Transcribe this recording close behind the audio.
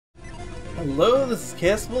Hello, this is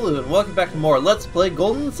Chaos Blue, and welcome back to more Let's Play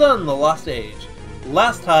Golden Sun: The Lost Age.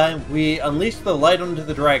 Last time, we unleashed the light onto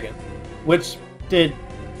the dragon, which did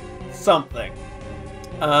something.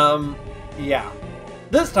 Yeah.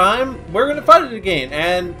 This time, we're gonna fight it again,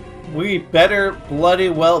 and we better bloody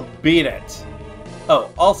well beat it.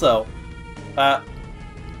 Oh, also,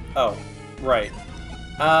 oh, right.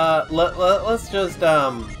 Let's just,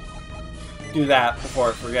 do that before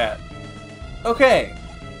I forget. Okay.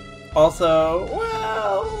 Also,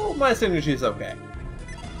 well, my synergy's okay.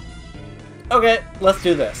 Okay, let's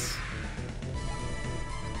do this.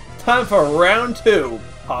 Time for round 2,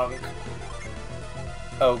 punk.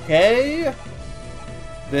 Okay.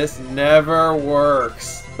 This never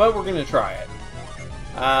works, but we're gonna try it.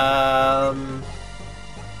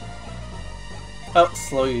 Oh,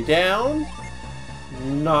 slow you down.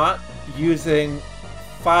 Not using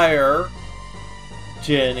fire,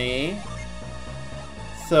 Jenny.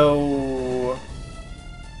 So,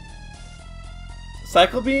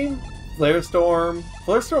 Cycle Beam, Flare Storm.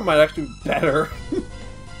 Flare Storm might actually be better.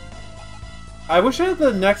 I wish I had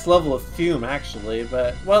the next level of Fume, actually,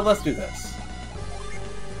 but, well, let's do this.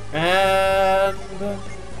 And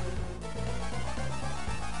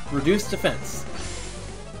reduce defense.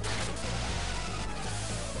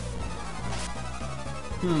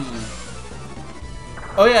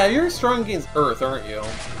 Oh yeah, you're strong against Earth, aren't you?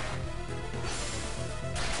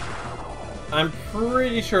 I'm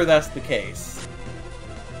pretty sure that's the case.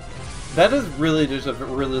 That is really just a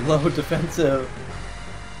really low defensive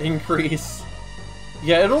increase.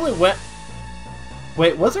 Yeah, it only went...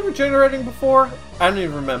 Wait, was it regenerating before? I don't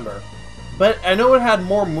even remember. But I know it had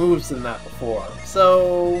more moves than that before,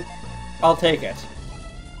 so I'll take it.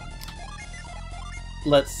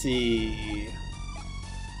 Let's see...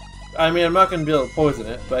 I mean, I'm not going to be able to poison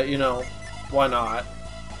it, but, you know, why not?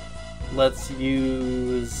 Let's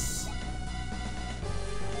use...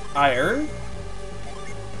 Iron.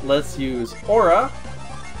 Let's use Aura.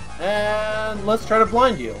 And let's try to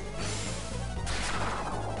blind you.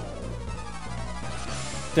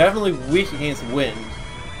 Definitely weak against wind.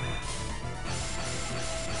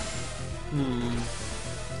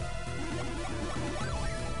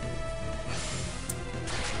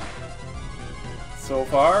 So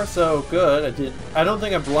far, so good. I don't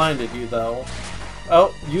think I blinded you, though.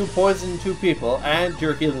 Oh, you poisoned 2 people, and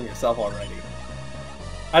you're healing yourself already.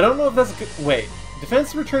 I don't know if that's a good... Wait.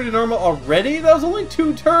 Defense returned to normal already? That was only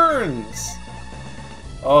 2 turns!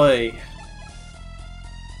 Oi.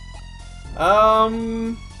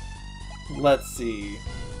 Let's see.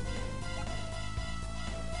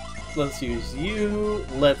 Let's use you.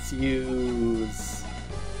 Let's use...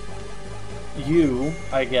 you,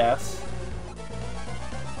 I guess.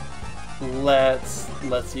 Let's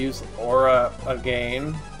use Aura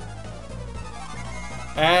again.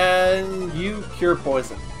 And you cure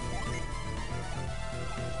poison.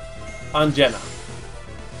 On Jenna.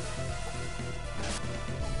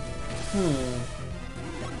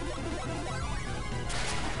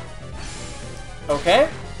 Okay.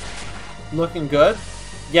 Looking good.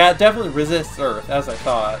 Yeah, it definitely resists Earth, as I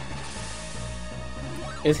thought.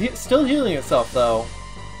 Is he still healing itself, though?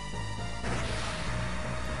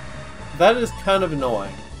 That is kind of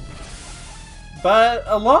annoying. But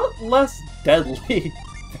a lot less deadly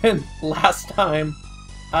than last time.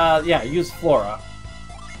 Yeah, use Flora.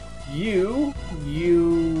 You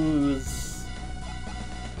use...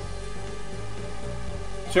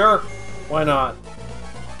 Sure, why not?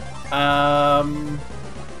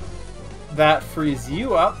 That frees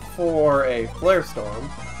you up for a Flare Storm.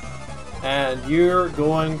 And you're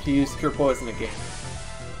going to use Cure Poison again.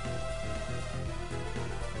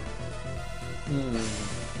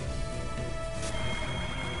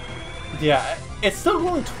 Yeah, it's still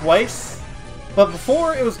going twice, but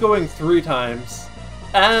before it was going 3 times.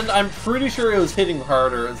 And I'm pretty sure it was hitting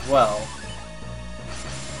harder as well.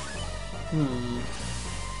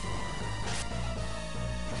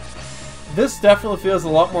 This definitely feels a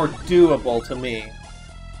lot more doable to me.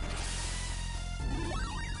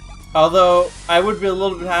 Although, I would be a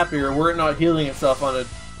little bit happier were it not healing itself on a...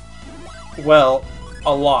 well,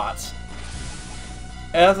 a lot.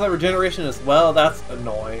 It has that regeneration as well, that's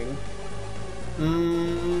annoying.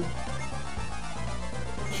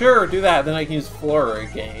 Sure, do that, then I can use Flora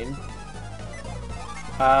again.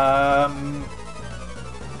 How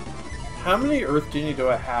many Earth Genie do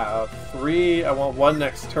I have? 3, I want 1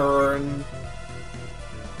 next turn.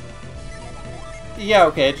 Yeah,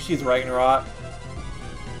 okay, just use Ragnarok.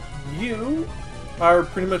 You are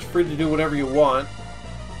pretty much free to do whatever you want.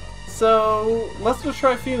 So, let's just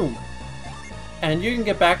try Fume. And you can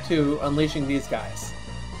get back to unleashing these guys.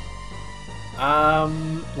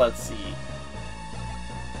 Let's see.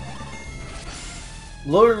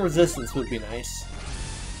 Lowering resistance would be nice.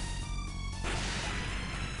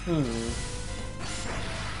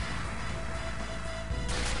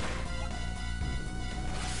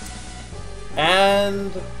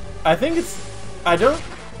 And I think it's... I don't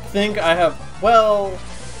think I have... Well...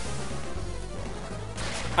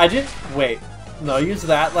 I didn't... Wait. No, I used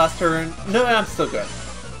that last turn. No, I'm still good.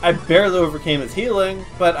 I barely overcame its healing,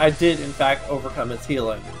 but I did, in fact, overcome its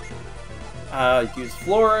healing. Use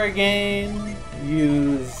Flora again.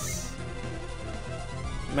 Use...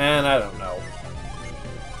 Man, I don't know.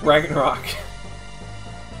 Ragnarok.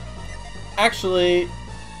 Actually,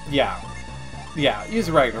 yeah. Yeah, use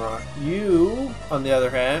Ragnarok. You, on the other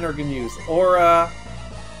hand, are going to use Aura.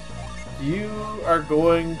 You are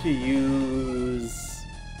going to use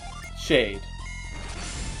Shade.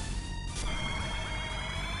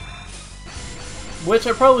 Which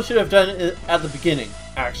I probably should have done at the beginning,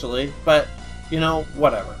 actually, but, you know,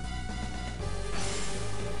 whatever.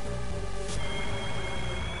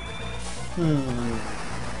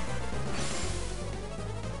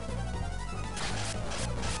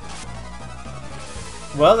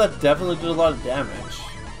 Well, that definitely did a lot of damage.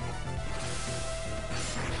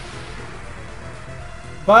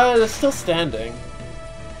 But it's still standing.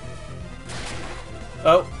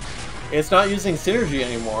 Oh, it's not using synergy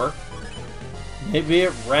anymore. Maybe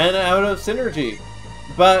it ran out of synergy.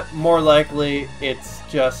 But more likely, it's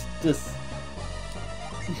just this.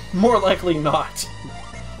 More likely not.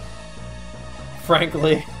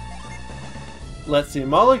 Frankly. Let's see,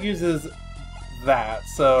 Moloch uses that,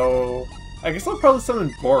 so I guess I'll probably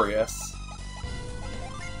summon Boreas.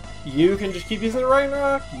 You can just keep using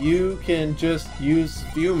Ragnarok. You can just use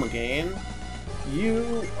Fume again.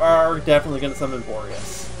 You are definitely going to summon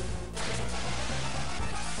Boreas.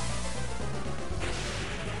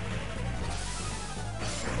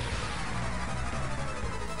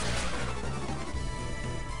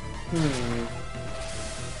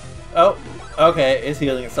 Oh, okay, it's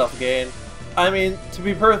healing itself again. I mean, to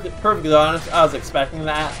be perfectly honest, I was expecting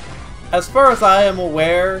that. As far as I am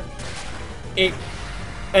aware,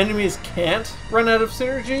 enemies can't run out of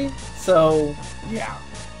synergy, so yeah.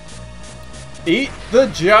 Eat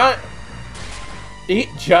giant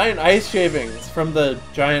ice shavings from the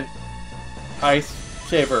giant ice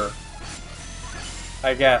shaver,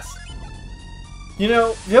 I guess. You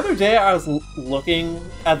know, the other day I was looking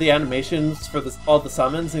at the animations for all the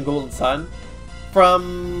summons in Golden Sun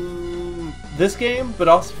from this game, but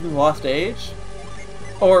also from The Lost Age.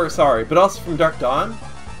 Or, sorry, but also from Dark Dawn.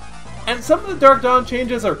 And some of the Dark Dawn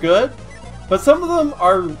changes are good, but some of them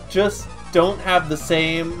are just don't have the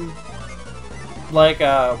same, like,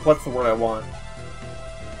 what's the word I want?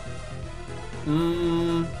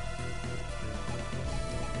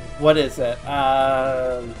 What is it?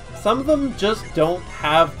 Some of them just don't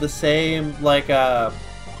have the same, like,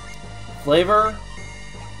 flavor?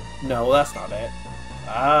 No, that's not it.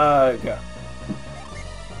 Ugh.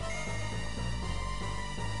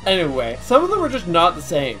 Anyway, some of them are just not the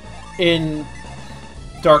same in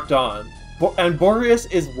Dark Dawn. And Boreas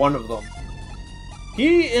is one of them.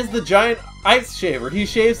 He is the giant ice shaver. He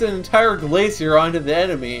shaves an entire glacier onto the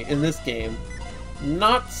enemy in this game.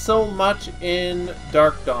 Not so much in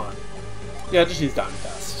Dark Dawn. Yeah, just use Diamond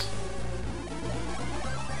Dust.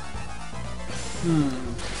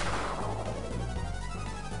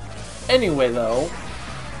 Anyway, though,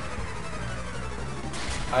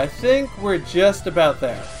 I think we're just about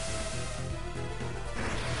there.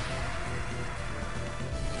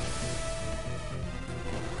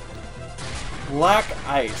 Black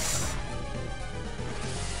ice.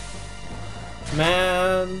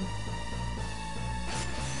 Man.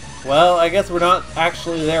 Well, I guess we're not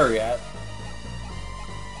actually there yet.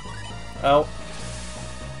 Oh.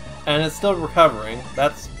 And it's still recovering.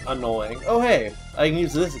 That's annoying. Oh, hey. I can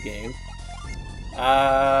use this again.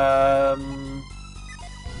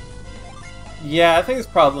 Yeah, I think it's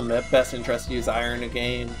probably in my best interest to use Iron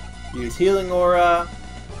again. Use Healing Aura.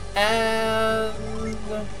 And...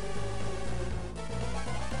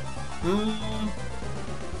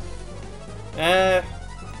 I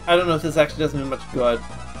don't know if this actually does me much good.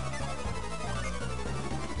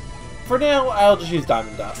 For now, I'll just use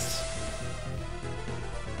Diamond Dust.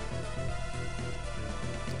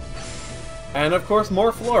 And of course,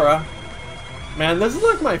 more Flora. Man, this is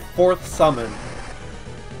like my 4th summon.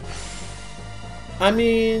 I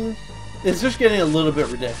mean, it's just getting a little bit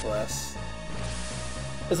ridiculous.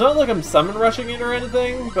 It's not like I'm summon rushing it or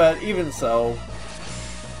anything, but even so.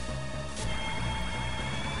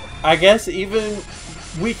 I guess even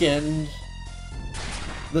weakened,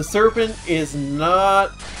 the Serpent is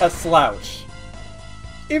not a slouch.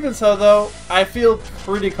 Even so, though, I feel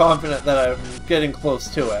pretty confident that I'm getting close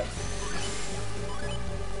to it.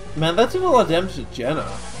 Man, that did a lot of damage to Jenna.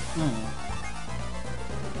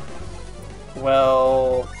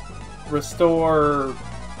 Well, restore...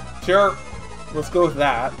 Sure, let's go with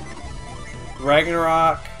that.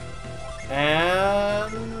 Ragnarok,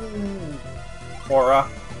 and... Aura.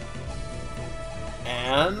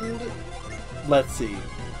 And... Let's see.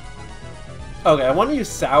 Okay, I want to use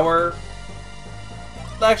Sour.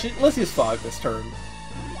 Actually, let's use Fog this turn.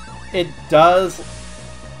 It does...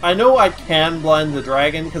 I know I can blind the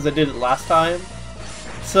dragon because I did it last time.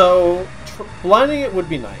 So, blinding it would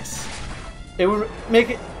be nice. It would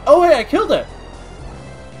make it... Oh hey, I killed it!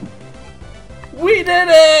 We did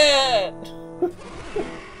it!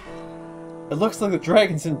 It looks like the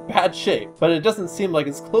dragon's in bad shape, but it doesn't seem like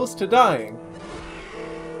it's close to dying.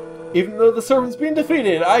 Even though the serpent's been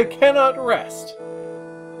defeated, I cannot rest.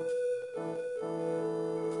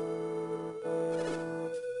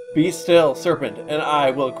 Be still, Serpent, and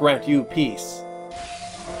I will grant you peace.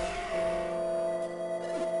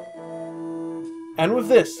 And with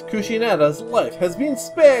this, Kushinada's life has been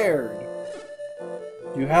spared.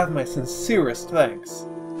 You have my sincerest thanks.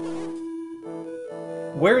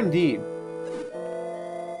 Where indeed?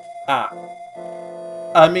 Ah.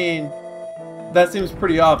 I mean... That seems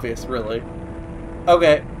pretty obvious, really.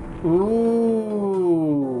 Okay. Ooh.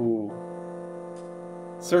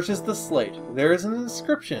 Searches the slate. There is an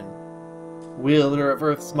inscription. Wielder of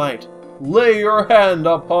Earth's might, lay your hand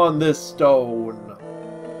upon this stone.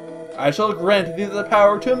 I shall grant thee the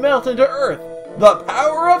power to melt into earth, the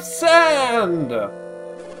power of sand!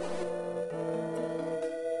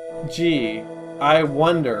 Gee, I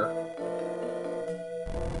wonder.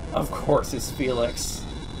 Of course it's Felix.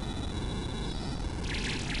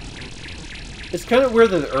 It's kind of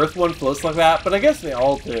weird that the Earth one floats like that, but I guess they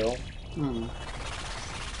all do.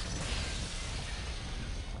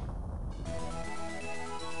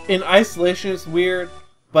 In isolation it's weird,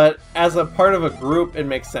 but as a part of a group it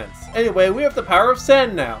makes sense. Anyway, we have the power of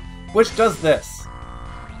sand now, which does this.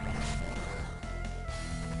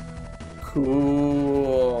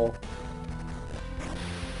 Cool.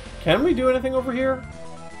 Can we do anything over here?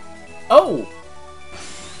 Oh!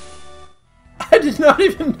 I did not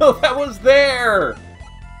even know that was there!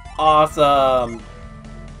 Awesome.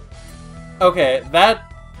 Okay,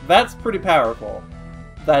 that's pretty powerful.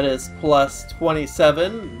 That is plus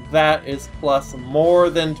 27. That is plus more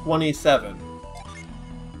than 27.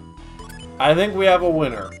 I think we have a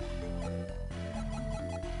winner.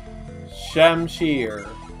 Shamshir.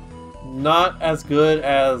 Not as good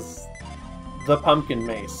as the pumpkin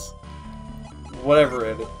mace. Whatever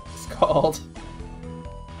it is called.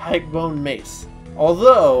 Hagbone mace.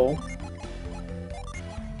 Although...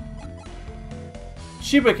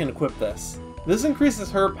 Shiba can equip this. This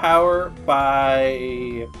increases her power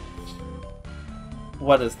by...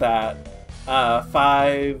 What is that?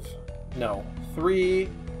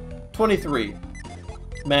 23.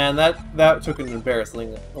 Man, that took an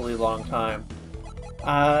embarrassingly long time.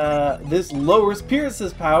 This lowers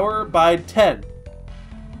Pierce's power by 10.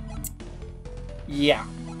 Yeah.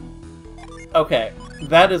 Okay,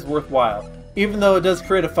 that is worthwhile. Even though it does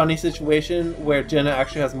create a funny situation where Jenna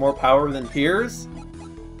actually has more power than Pierce,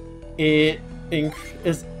 it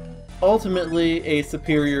is ultimately a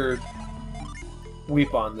superior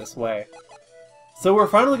weapon this way. So we're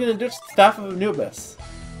finally going to ditch the Staff of Anubis.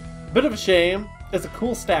 Bit of a shame. It's a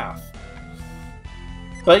cool staff.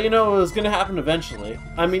 But you know, it was going to happen eventually.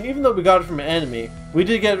 I mean, even though we got it from an enemy, we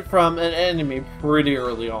did get it from an enemy pretty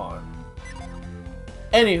early on.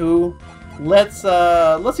 Anywho,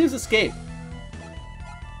 let's use Escape.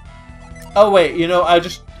 Oh wait, you know, I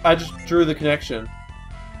just drew the connection.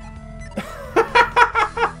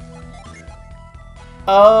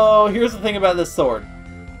 Oh, here's the thing about this sword.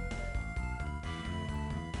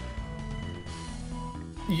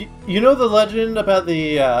 You know the legend about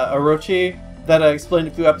the Orochi that I explained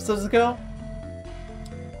a few episodes ago?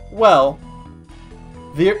 Well,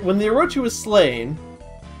 when the Orochi was slain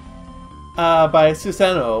by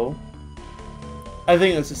Susanoo, I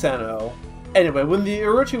think it was Susanoo. Anyway, when the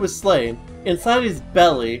Orochi was slain, inside his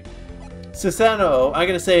belly, Susanoo, I'm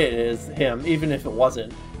gonna say it is him, even if it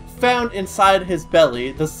wasn't, found inside his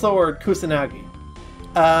belly the sword Kusanagi,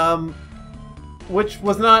 which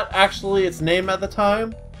was not actually its name at the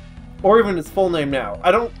time, or even its full name now.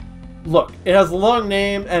 I don't... Look, it has a long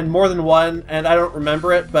name and more than one, and I don't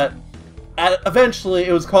remember it, but eventually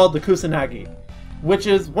it was called the Kusanagi, which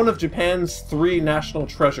is one of Japan's 3 national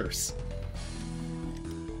treasures.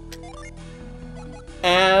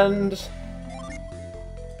 And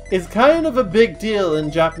it's kind of a big deal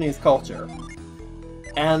in Japanese culture.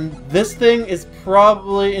 And this thing is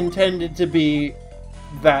probably intended to be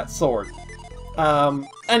that sword.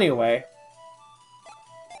 Anyway.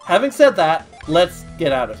 Having said that, let's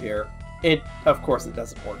get out of here. Of course it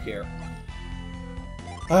doesn't work here.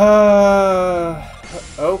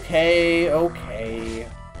 Okay.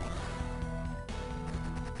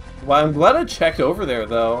 Well, I'm glad I checked over there,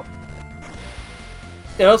 though.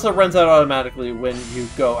 It also runs out automatically when you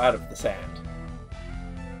go out of the sand.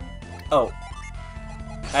 Oh.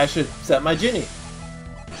 I should set my Ginny.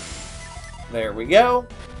 There we go.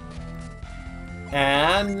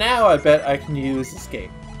 And now I bet I can use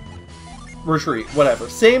escape. Retreat, whatever.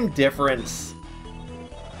 Same difference.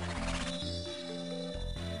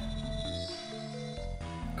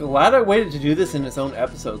 Glad I waited to do this in its own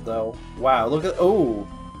episode, though. Wow, look at... Oh!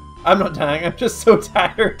 I'm not dying, I'm just so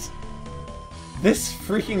tired. This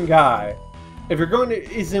freaking guy. If you're going to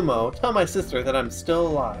Izumo, tell my sister that I'm still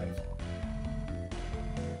alive.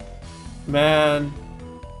 Man.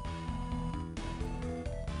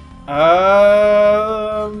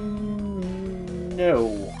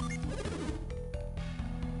 No.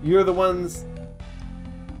 You're the ones...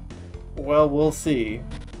 Well, we'll see.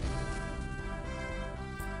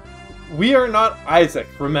 We are not Isaac,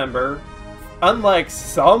 remember? Unlike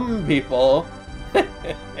some people,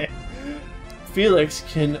 Felix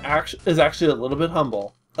is actually a little bit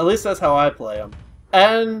humble. At least that's how I play him.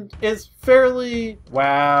 And is fairly...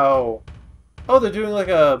 Wow. Oh, they're doing like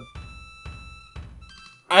a...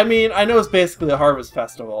 I mean, I know it's basically a harvest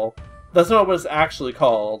festival. That's not what it's actually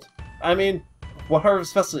called. I mean, what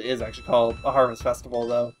harvest festival is actually called a harvest festival,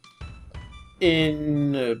 though.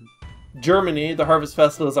 In Germany, the harvest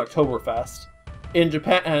festival is Oktoberfest. In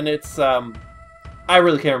Japan, it's, I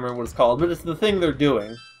really can't remember what it's called, but it's the thing they're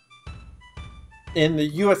doing. In the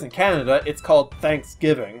US and Canada, it's called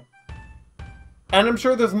Thanksgiving. And I'm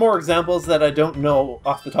sure there's more examples that I don't know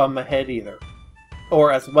off the top of my head either.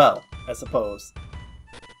 Or as well, I suppose.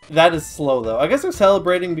 That is slow, though. I guess they're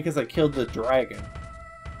celebrating because I killed the dragon.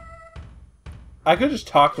 I could just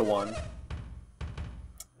talk to one.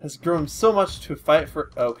 Has grown so much to fight for...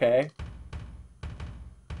 Okay.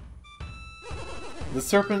 The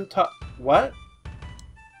serpent what?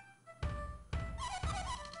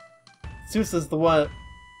 Zeus is the one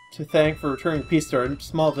to thank for returning peace to our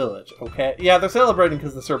small village. Okay. Yeah, they're celebrating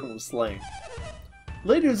because the serpent was slain.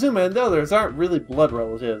 Lady Uzuma and the others aren't really blood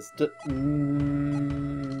relatives.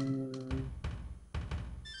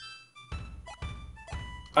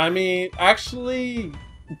 I mean, actually,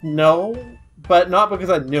 no. But not because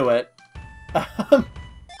I knew it.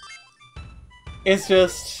 It's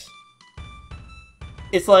just...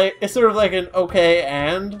 It's sort of like an okay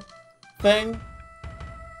and thing.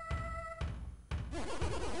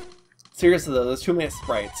 Seriously though, there's too many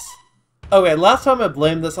sprites. Okay, last time I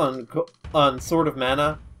blamed this on Sword of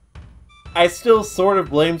Mana. I still sort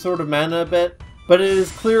of blame Sword of Mana a bit, but it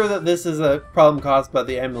is clear that this is a problem caused by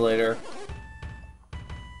the emulator.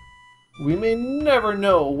 We may never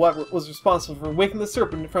know what was responsible for waking the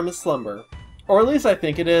serpent from his slumber. Or at least I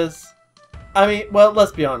think it is. I mean, well,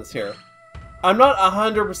 let's be honest here. I'm not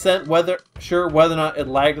 100% sure whether or not it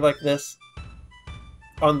lagged like this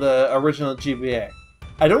on the original GBA.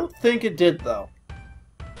 I don't think it did, though.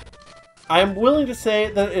 I'm willing to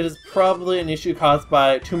say that it is probably an issue caused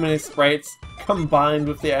by too many sprites combined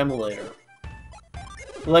with the emulator.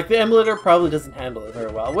 Like, the emulator probably doesn't handle it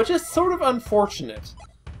very well, which is sort of unfortunate.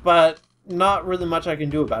 But not really much I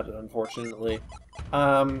can do about it, unfortunately.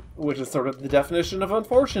 Which is sort of the definition of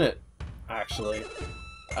unfortunate, actually.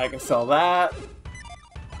 I can sell that.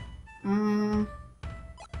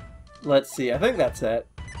 Let's see, I think that's it.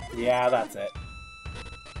 Yeah, that's it.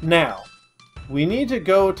 Now, we need to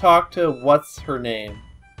go talk to what's her name.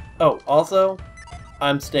 Oh, also,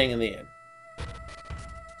 I'm staying in the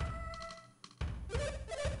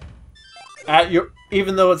inn.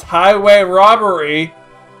 Even though it's highway robbery.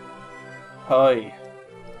 Hi.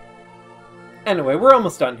 Anyway, we're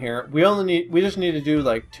almost done here. We just need to do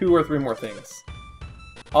like 2 or 3 more things.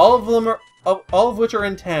 All of which are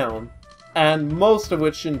in town, and most of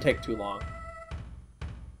which shouldn't take too long.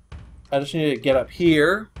 I just need to get up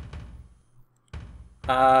here.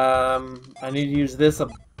 I need to use this.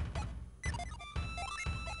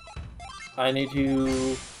 I need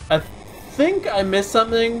to... I think I missed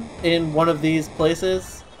something in one of these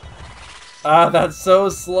places. Ah, that's so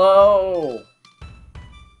slow!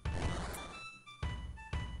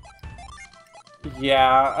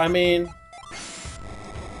 Yeah, I mean...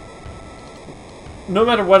 No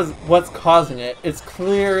matter what's causing it, it's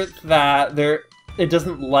clear that it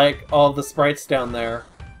doesn't like all the sprites down there.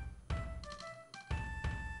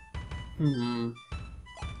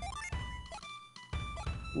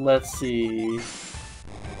 Let's see.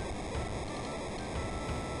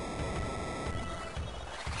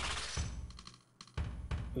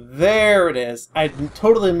 There it is. I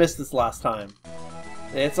totally missed this last time.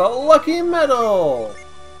 It's a lucky medal!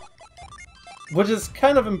 Which is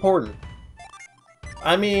kind of important.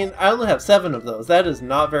 I mean, I only have 7 of those. That is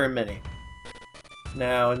not very many.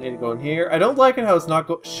 Now, I need to go in here. I don't like it how it's not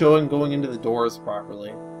showing going into the doors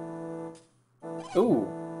properly. Ooh.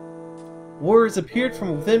 Warriors appeared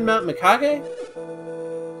from within Mount Mikage?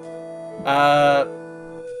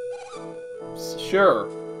 Sure.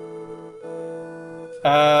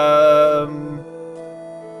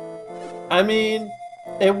 I mean,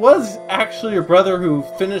 it was actually your brother who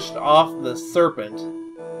finished off the Serpent.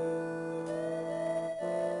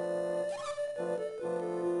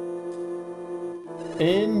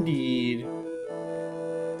 Indeed.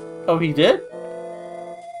 Oh, he did?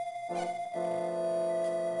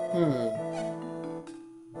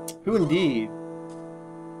 Who indeed?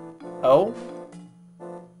 Oh?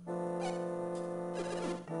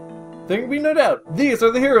 There can be no doubt. These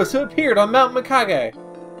are the heroes who appeared on Mount Mikage.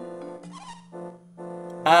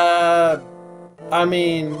 I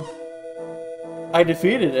mean, I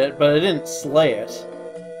defeated it, but I didn't slay it.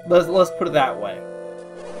 Let's put it that way.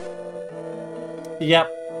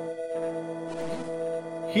 Yep.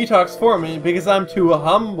 He talks for me because I'm too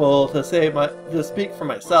humble to speak for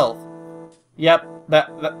myself. Yep,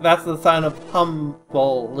 that's the sign of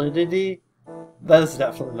humility. That is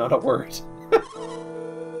definitely not a word.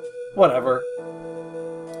 Whatever.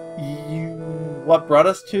 What brought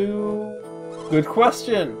us to? Good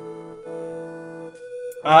question.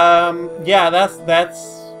 Yeah,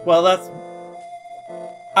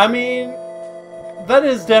 I mean, that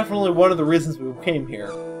is definitely one of the reasons we came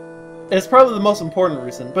here. It's probably the most important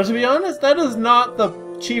reason, but to be honest, that is not the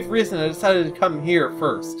chief reason I decided to come here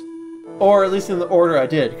first. Or at least in the order I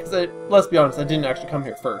did, because let's be honest, I didn't actually come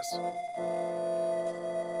here first.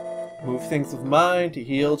 Move things with mind, to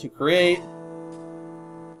heal, to create.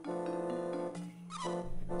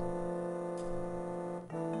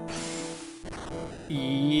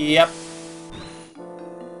 Yep.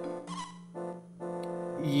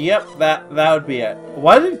 Yep, that would be it.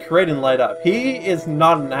 Why did Kraden light up? He is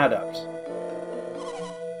not an adept.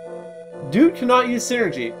 Dude cannot use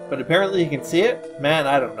synergy, but apparently he can see it? Man,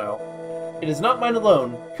 I don't know. It is not mine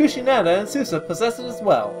alone. Kushinada and Susa possess it as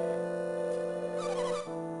well.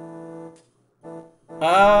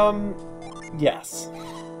 Yes.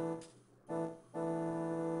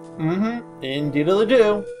 Indeedly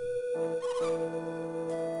do.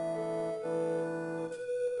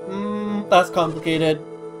 That's complicated.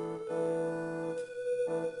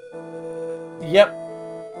 Yep.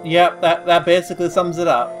 Yep, that basically sums it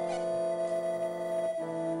up.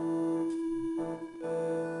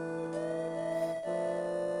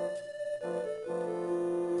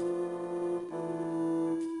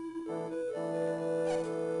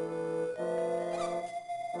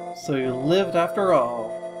 So you lived after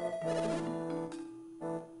all.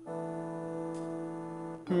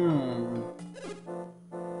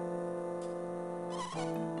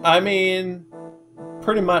 I mean,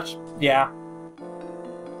 pretty much, yeah.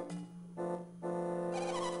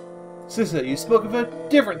 Susa, you spoke of a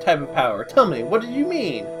different type of power. Tell me, what did you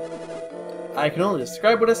mean? I can only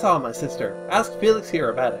describe what I saw, my sister. Ask Felix here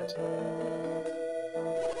about it.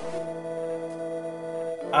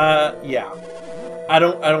 Yeah.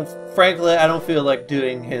 Frankly, I don't feel like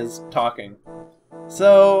doing his talking.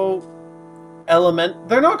 So,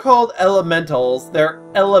 they're not called elementals, they're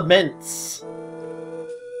elements.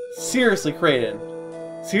 Seriously, Kraden.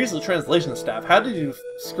 Seriously, translation staff, how did you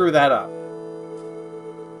screw that up?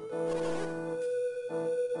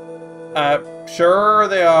 Sure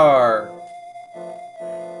they are.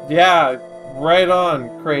 Yeah, right on,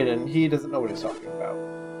 Kraden. He doesn't know what he's talking about.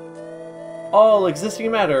 All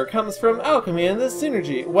existing matter comes from alchemy and this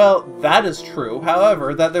synergy. Well, that is true.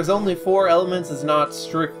 However, that there's only 4 elements is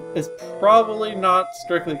probably not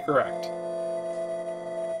strictly correct.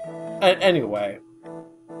 Anyway.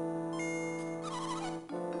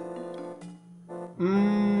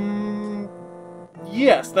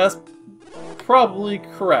 Yes, that's probably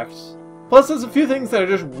correct. Plus, there's a few things that are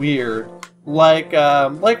just weird, like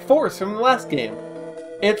Force from the last game.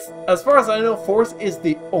 As far as I know, Force is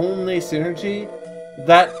the only synergy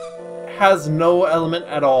that has no element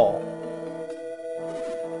at all.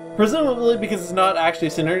 Presumably because it's not actually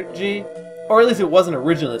synergy, or at least it wasn't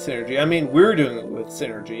originally synergy. I mean, we're doing it with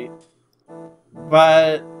synergy,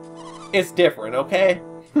 but it's different, okay?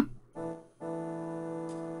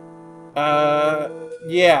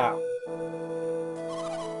 Yeah.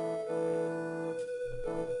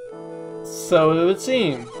 So it would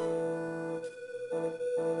seem.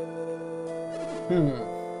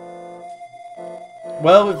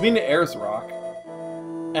 Well, we've been to Ayers Rock.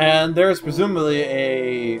 And there's presumably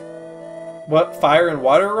a... what? Fire and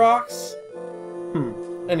water rocks?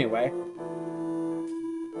 Anyway.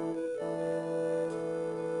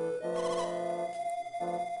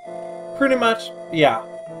 Pretty much, yeah.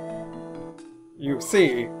 You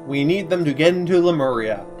see, we need them to get into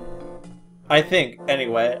Lemuria. I think,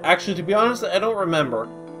 anyway. Actually, to be honest, I don't remember.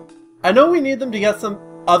 I know we need them to get some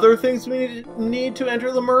other things we need to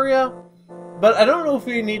enter Lemuria, but I don't know if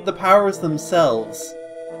we need the powers themselves.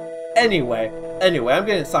 Anyway, I'm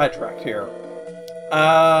getting sidetracked here.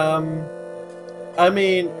 I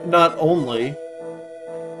mean, not only...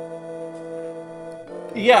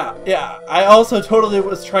 Yeah, I also totally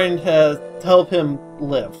was trying to help him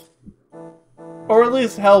live. Or at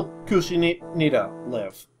least help Kusanagi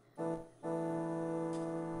live.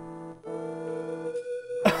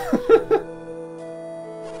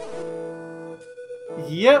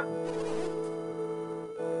 Yep.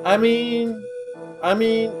 I mean,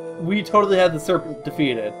 we totally had the Serpent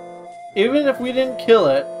defeated. Even if we didn't kill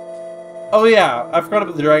it... Oh yeah, I forgot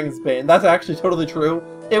about the Dragon's Bane. That's actually totally true.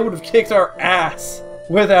 It would have kicked our ass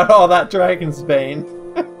without all that Dragon's Bane.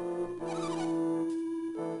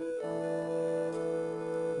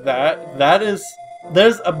 That is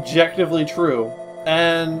objectively true.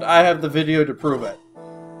 And I have the video to prove it.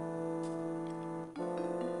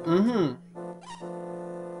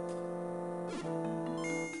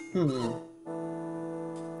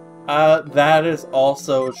 That is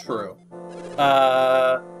also true.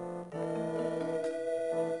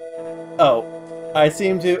 Oh. I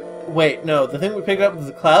seem to... Wait, no. The thing we picked up was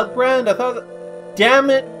the Cloud brand? I thought... Damn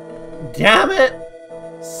it! Damn it!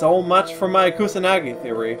 So much for my Kusanagi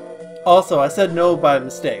theory. Also, I said no by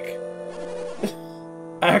mistake.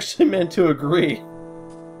 I actually meant to agree.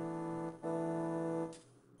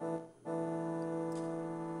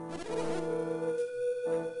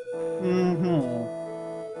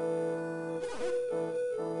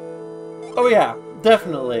 Oh yeah,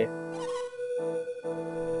 definitely.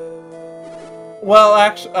 Well,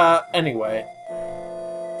 actually, anyway.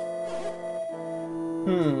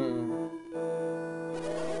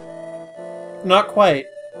 Not quite.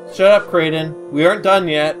 Shut up, Kraden. We aren't done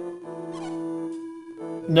yet.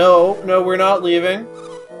 No, we're not leaving.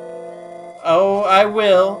 Oh, I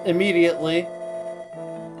will, immediately.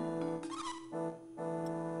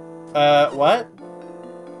 What?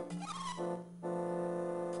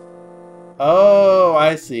 Oh,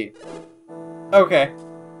 I see. Okay.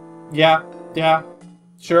 Yeah,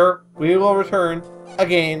 sure, we will return,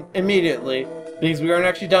 again, immediately, because we aren't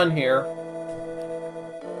actually done here.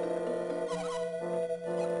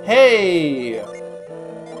 Hey!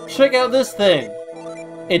 Check out this thing!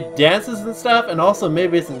 It dances and stuff, and also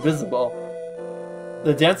maybe it's invisible.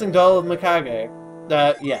 The dancing doll of Mikage.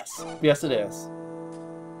 Yes it is.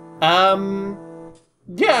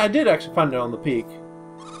 Yeah, I did actually find it on the peak.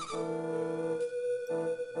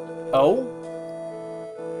 Oh?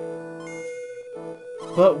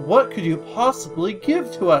 But what could you possibly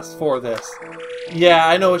give to us for this? Yeah,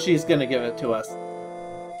 I know she's gonna give it to us.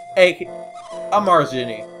 A Mars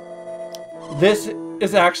Genie. This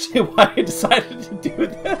is actually why I decided to do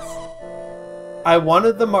this. I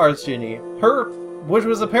wanted the Mars Genie. Which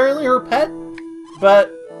was apparently her pet,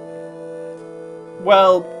 but...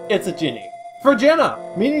 well, it's a genie. For Jenna!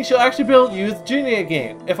 Meaning she'll actually be able to use the genie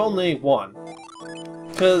again, if only one.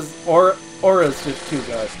 Because Aura's just too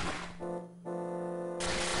good.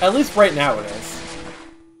 At least right now it is.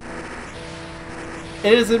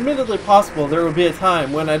 It is admittedly possible there will be a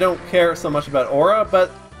time when I don't care so much about Aura,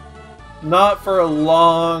 but not for a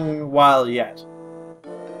long while yet.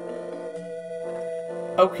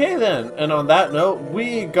 Okay then, and on that note,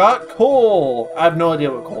 we got coal! I have no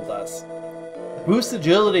idea what coal does. Boosts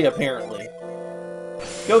agility, apparently.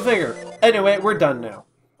 Go figure. Anyway, we're done now.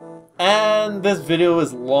 And this video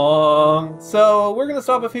is long, so we're gonna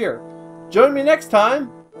stop off here. Join me next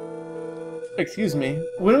time, excuse me,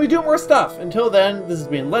 when we do more stuff. Until then, this has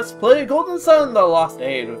been Let's Play Golden Sun, the Lost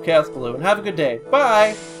Age of Chaos Blue, and have a good day.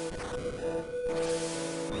 Bye!